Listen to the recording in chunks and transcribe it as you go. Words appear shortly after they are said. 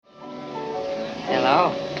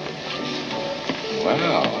Hello?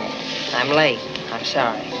 Well, I'm late. I'm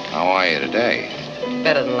sorry. how are you today?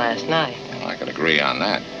 Better than last night. Well, I could agree on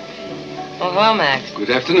that. Oh, hello, Max. Good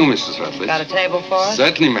afternoon, Mrs. Rutledge. Got a table for us?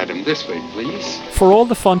 Certainly, madam. This way, please. For all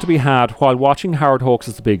the fun to be had while watching Howard Hawks'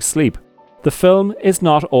 The Big Sleep, the film is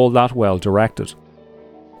not all that well directed.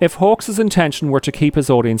 If Hawks' intention were to keep his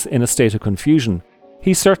audience in a state of confusion,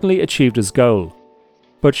 he certainly achieved his goal.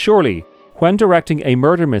 But surely, when directing a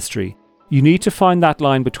murder mystery, you need to find that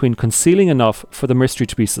line between concealing enough for the mystery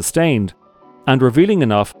to be sustained and revealing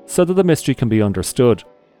enough so that the mystery can be understood.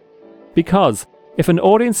 Because if an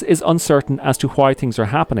audience is uncertain as to why things are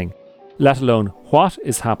happening, let alone what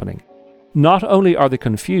is happening, not only are they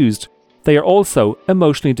confused, they are also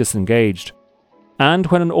emotionally disengaged. And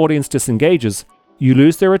when an audience disengages, you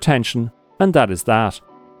lose their attention, and that is that.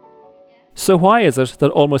 So why is it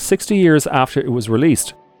that almost 60 years after it was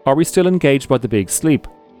released, are we still engaged by The Big Sleep?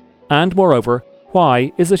 And moreover,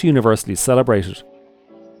 why is it universally celebrated?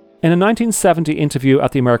 In a 1970 interview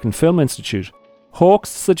at the American Film Institute, Hawks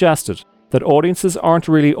suggested that audiences aren't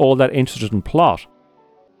really all that interested in plot.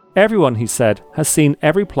 Everyone, he said, has seen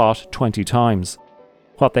every plot 20 times.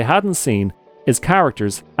 What they hadn't seen is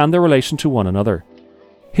characters and their relation to one another.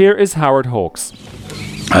 Here is Howard Hawks.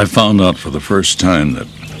 I found out for the first time that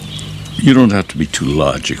you don't have to be too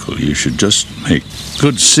logical. You should just make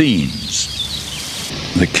good scenes.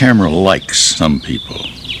 The camera likes some people,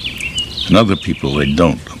 and other people they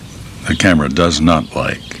don't. The camera does not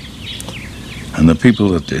like. And the people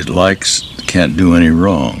that it likes can't do any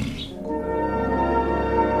wrong.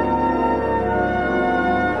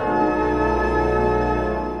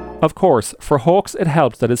 Of course, for Hawks it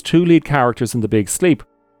helped that his two lead characters in The Big Sleep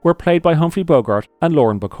were played by Humphrey Bogart and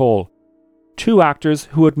Lauren Bacall, two actors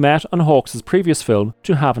who had met on Hawks' previous film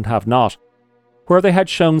To Have and Have Not, where they had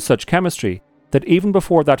shown such chemistry that even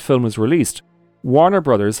before that film was released, Warner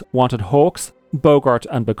Brothers wanted Hawks, Bogart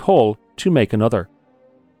and Bacall to make another.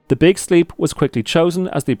 The Big Sleep was quickly chosen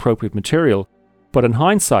as the appropriate material, but in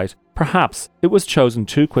hindsight, perhaps it was chosen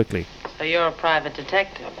too quickly. So you're a private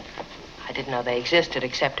detective? I didn't know they existed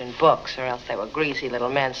except in books, or else they were greasy little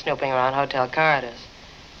men snooping around hotel corridors.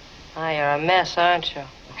 Ah, you're a mess, aren't you?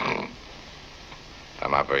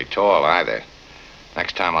 I'm not very tall either.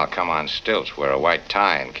 Next time I'll come on stilts, wear a white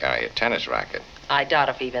tie and carry a tennis racket. I doubt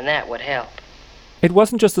if even that would help. It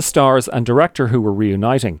wasn't just the stars and director who were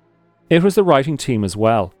reuniting. It was the writing team as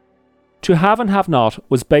well. To Have and Have Not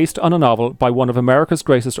was based on a novel by one of America's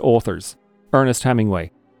greatest authors, Ernest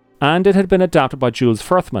Hemingway, and it had been adapted by Jules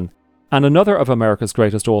Furthman and another of America's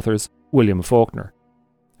greatest authors, William Faulkner.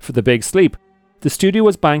 For The Big Sleep, the studio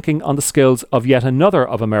was banking on the skills of yet another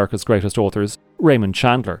of America's greatest authors, Raymond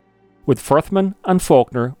Chandler, with Furthman and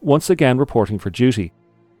Faulkner once again reporting for duty.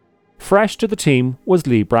 Fresh to the team was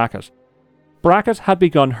Leigh Brackett. Brackett had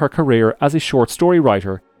begun her career as a short story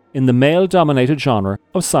writer in the male-dominated genre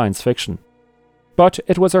of science fiction. But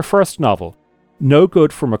it was her first novel, No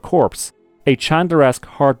Good from a Corpse, a Chandler-esque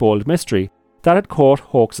hard-boiled mystery that had caught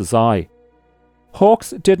Hawks' eye. Hawks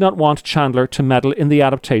did not want Chandler to meddle in the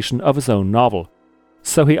adaptation of his own novel,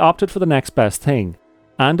 so he opted for the next best thing,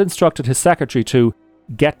 and instructed his secretary to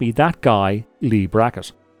get me that guy, Leigh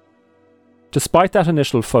Brackett. Despite that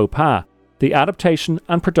initial faux pas, the adaptation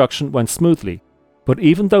and production went smoothly, but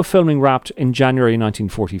even though filming wrapped in January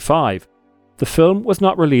 1945, the film was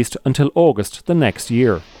not released until August the next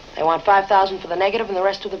year. They want $5,000 for the negative and the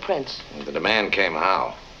rest of the prints. The demand came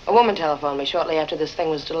how? A woman telephoned me shortly after this thing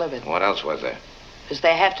was delivered. What else was there? Does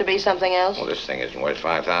there have to be something else? Well, this thing isn't worth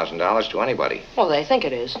 $5,000 to anybody. Well, they think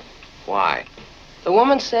it is. Why? The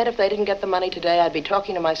woman said if they didn't get the money today, I'd be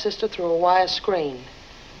talking to my sister through a wire screen.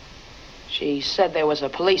 She said there was a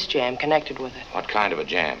police jam connected with it. What kind of a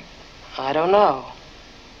jam? I don't know.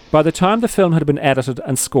 By the time the film had been edited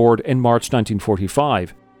and scored in March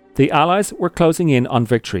 1945, the Allies were closing in on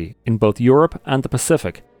victory in both Europe and the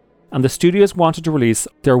Pacific, and the studios wanted to release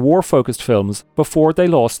their war-focused films before they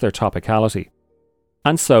lost their topicality.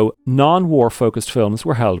 And so, non-war-focused films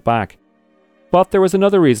were held back. But there was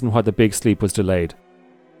another reason why The Big Sleep was delayed.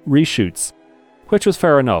 Reshoots. Which was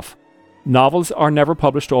fair enough. Novels are never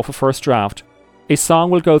published off a first draft, a song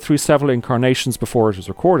will go through several incarnations before it is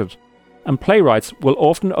recorded, and playwrights will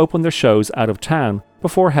often open their shows out of town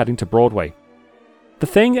before heading to Broadway. The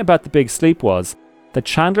thing about The Big Sleep was that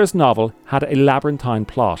Chandler's novel had a labyrinthine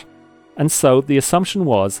plot, and so the assumption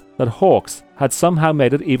was that Hawks had somehow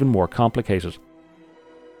made it even more complicated.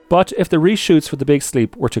 But if the reshoots for The Big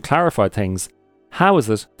Sleep were to clarify things, how is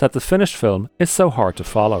it that the finished film is so hard to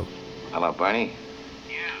follow? Hello, Bernie.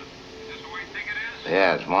 Yeah. Is this the way you think it is?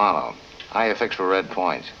 Yeah, it's Marlowe. How you fix for red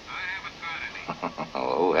points? I haven't got any.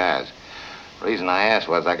 Oh, who has? Reason I asked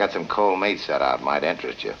was I got some cold meat set out. Might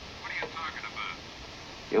interest you. What are you talking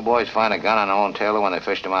about? You boys find a gun on Owen Taylor when they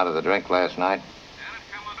fished him out of the drink last night?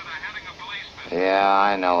 That'd come under the heading of police business. Yeah,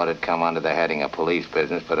 I know it'd come under the heading of police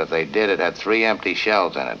business, but if they did, it had 3 empty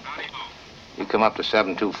shells in it. Howdy ho. You come up to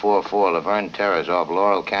 7244 Laverne Terrace off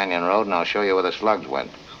Laurel Canyon Road, and I'll show you where the slugs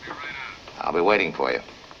went. I'll be right out. I'll be waiting for you.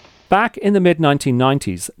 Back in the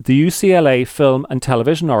mid-1990s, the UCLA Film and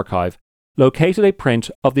Television Archive located a print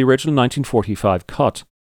of the original 1945 cut.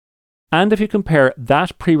 And if you compare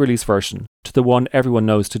that pre-release version to the one everyone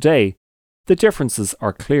knows today, the differences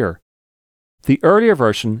are clear. The earlier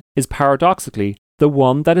version is paradoxically the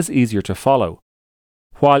one that is easier to follow,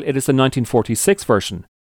 while it is the 1946 version,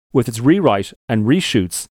 with its rewrite and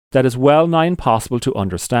reshoots, that is well nigh impossible to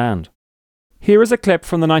understand. Here is a clip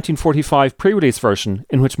from the 1945 pre-release version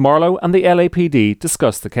in which Marlowe and the LAPD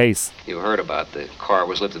discuss the case. You heard about the car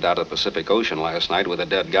was lifted out of the Pacific Ocean last night with a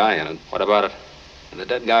dead guy in it. What about it? And the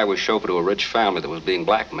dead guy was chauffeur to a rich family that was being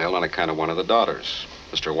blackmailed on account of one of the daughters.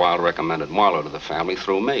 Mr. Wilde recommended Marlowe to the family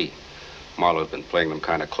through me. Marlowe's been playing them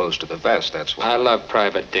kind of close to the vest, that's why. I love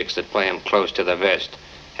private dicks that play him close to the vest.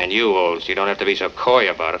 And you, Olds, you don't have to be so coy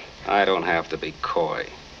about it. I don't have to be coy.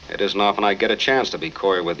 It isn't often I get a chance to be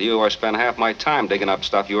coy with you. I spend half my time digging up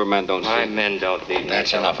stuff your men don't My see. men don't need me.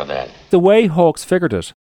 That's enough of that. The way Hawks figured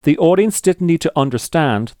it, the audience didn't need to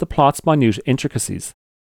understand the plot's minute intricacies.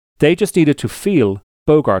 They just needed to feel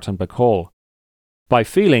Bogart and Bacall. By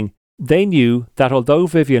feeling, they knew that although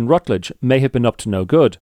Vivian Rutledge may have been up to no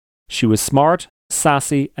good, she was smart,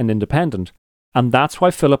 sassy and independent, and that's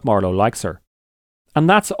why Philip Marlowe likes her. And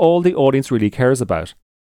that's all the audience really cares about.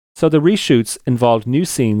 So the reshoots involved new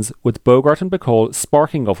scenes with Bogart and Bacall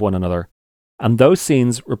sparking off one another, and those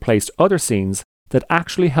scenes replaced other scenes that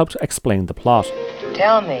actually helped explain the plot.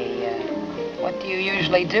 Tell me, what do you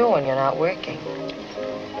usually do when you're not working?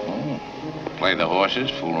 Play the horses,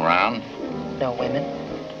 fool around. No women?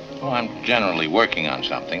 Well, I'm generally working on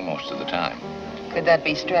something most of the time. Could that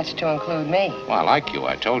be stretched to include me? Well, I like you.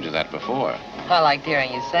 I told you that before. I liked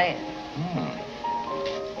hearing you say it.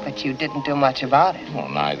 But you didn't do much about it. Well,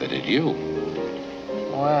 neither did you.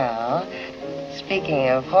 Well, speaking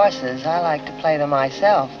of horses, I like to play them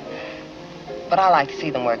myself. But I like to see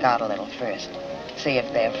them work out a little first. See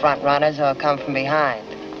if they're front runners or come from behind.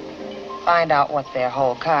 Find out what their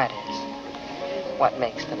whole card is. What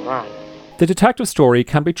makes them run. The detective story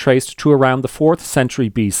can be traced to around the 4th century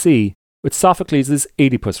BC with Sophocles'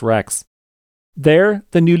 Oedipus Rex. There,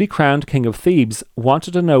 the newly crowned king of Thebes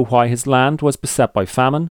wanted to know why his land was beset by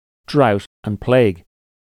famine, drought and plague.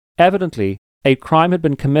 Evidently, a crime had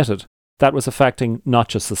been committed that was affecting not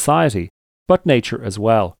just society, but nature as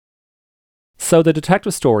well. So the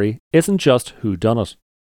detective story isn't just whodunit.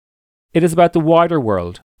 It is about the wider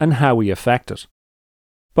world and how we affect it.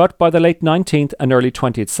 But by the late 19th and early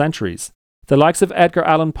 20th centuries, the likes of Edgar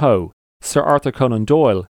Allan Poe, Sir Arthur Conan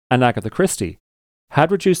Doyle and Agatha Christie had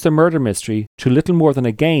reduced the murder mystery to little more than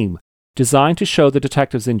a game designed to show the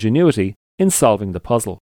detective's ingenuity in solving the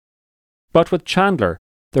puzzle. But with Chandler,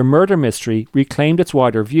 the murder mystery reclaimed its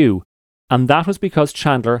wider view, and that was because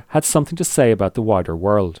Chandler had something to say about the wider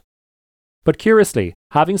world. But curiously,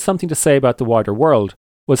 having something to say about the wider world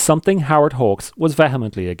was something Howard Hawks was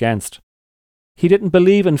vehemently against. He didn't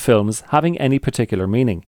believe in films having any particular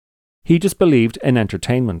meaning. He just believed in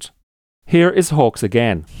entertainment. Here is Hawks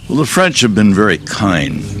again. Well, the French have been very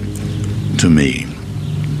kind to me.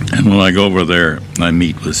 And when I go over there, I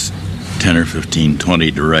meet with 10 or 15,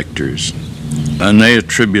 20 directors. And they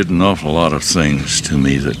attribute an awful lot of things to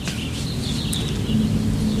me that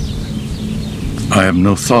I have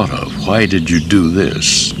no thought of. Why did you do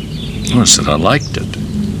this? I said I liked it.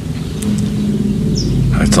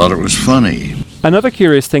 I thought it was funny. Another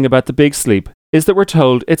curious thing about The Big Sleep is that we're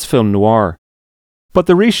told it's film noir. But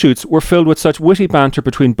the reshoots were filled with such witty banter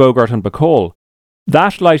between Bogart and Bacall.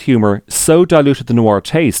 That light humour so diluted the noir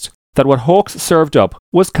taste that what Hawks served up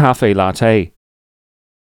was cafe latte.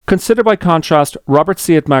 Consider by contrast Robert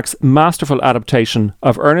Siodmak's masterful adaptation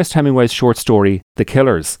of Ernest Hemingway's short story The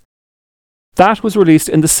Killers. That was released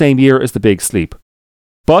in the same year as The Big Sleep.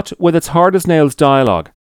 But with its hard-as-nails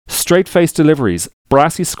dialogue, straight-faced deliveries,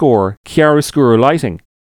 brassy score, chiaroscuro lighting,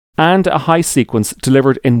 and a high sequence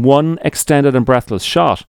delivered in one extended and breathless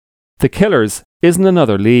shot, The Killers is in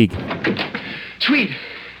another league. Sweet.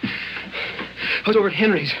 I was over at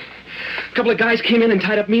Henry's. A couple of guys came in and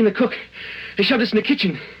tied up me and the cook. They shoved us in the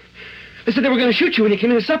kitchen. They said they were going to shoot you when you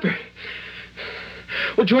came in to supper.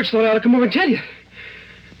 Well, George thought I ought to come over and tell you.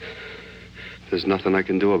 There's nothing I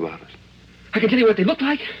can do about it. I can tell you what they look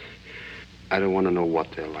like. I don't want to know what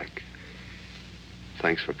they're like.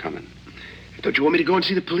 Thanks for coming. Don't you want me to go and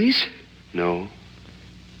see the police? No.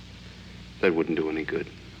 That wouldn't do any good.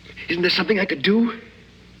 Isn't there something I could do?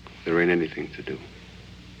 There ain't anything to do.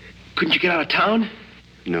 Couldn't you get out of town?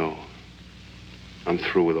 No. I'm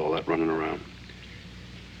through with all that running around.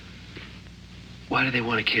 Why do they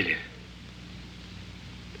want to kill you?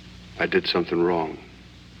 I did something wrong.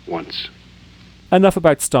 Once. Enough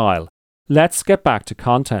about style. Let's get back to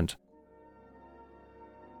content.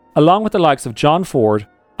 Along with the likes of John Ford,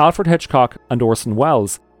 Alfred Hitchcock and Orson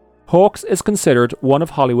Welles, Hawks is considered one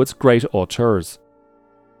of Hollywood's great auteurs.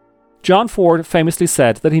 John Ford famously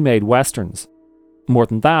said that he made westerns. More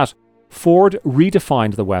than that, Ford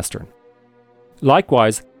redefined the western.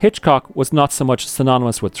 Likewise, Hitchcock was not so much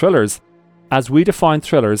synonymous with thrillers as redefined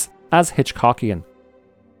thrillers as Hitchcockian.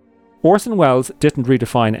 Orson Welles didn't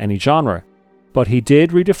redefine any genre, but he did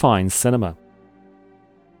redefine cinema.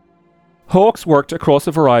 Hawks worked across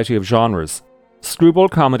a variety of genres: screwball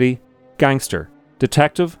comedy, gangster,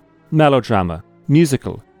 detective, melodrama,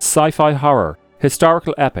 musical, sci-fi horror,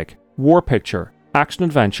 historical epic, war picture,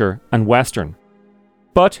 action-adventure, and western.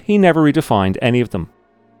 But he never redefined any of them.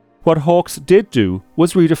 What Hawks did do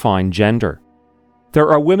was redefine gender. There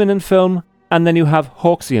are women in film, and then you have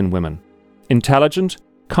Hawksian women. Intelligent,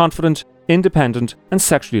 confident, independent, and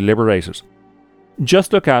sexually liberated.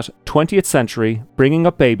 Just look at 20th Century, Bringing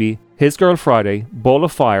Up Baby, His Girl Friday, Ball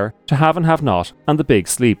of Fire, To Have and Have Not, and The Big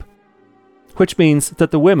Sleep. Which means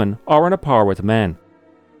that the women are on a par with the men.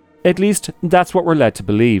 At least, that's what we're led to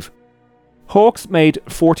believe. Hawks made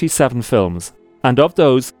 47 films, and of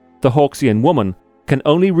those, the Hawksian woman can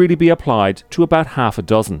only really be applied to about half a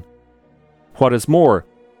dozen. What is more,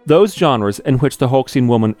 those genres in which the Hawksian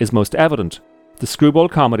woman is most evident, the screwball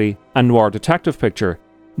comedy and noir detective picture,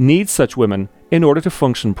 need such women in order to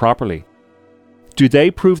function properly. Do they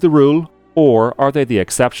prove the rule, or are they the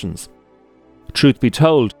exceptions? Truth be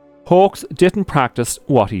told, Hawks didn't practice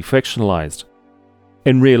what he fictionalized.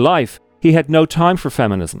 In real life, he had no time for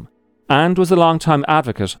feminism, and was a long-time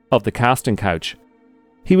advocate of the casting couch.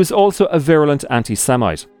 He was also a virulent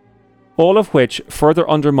anti-Semite, all of which further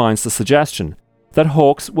undermines the suggestion that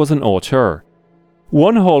Hawks was an auteur.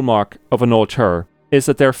 One hallmark of an auteur is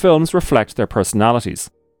that their films reflect their personalities.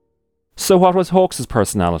 So what was Hawks'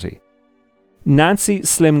 personality? Nancy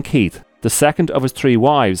Slim Keith, the second of his 3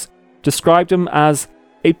 wives, described him as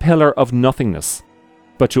a pillar of nothingness.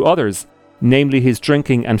 But to others, namely his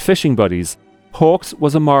drinking and fishing buddies, Hawks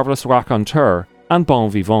was a marvellous raconteur and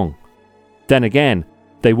bon vivant. Then again,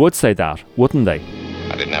 they would say that, wouldn't they?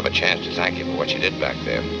 I didn't have a chance to thank you for what you did back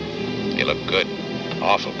there. You look good.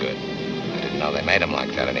 Awful good. I didn't know they made them like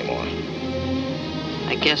that anymore.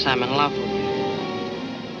 I guess I'm in love with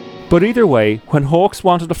you. But either way, when Hawks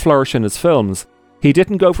wanted to flourish in his films, he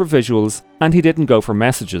didn't go for visuals and he didn't go for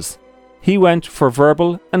messages. He went for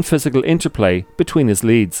verbal and physical interplay between his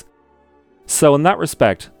leads. So in that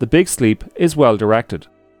respect, The Big Sleep is well directed.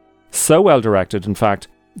 So well directed, in fact,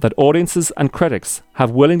 that audiences and critics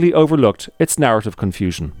have willingly overlooked its narrative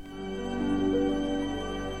confusion.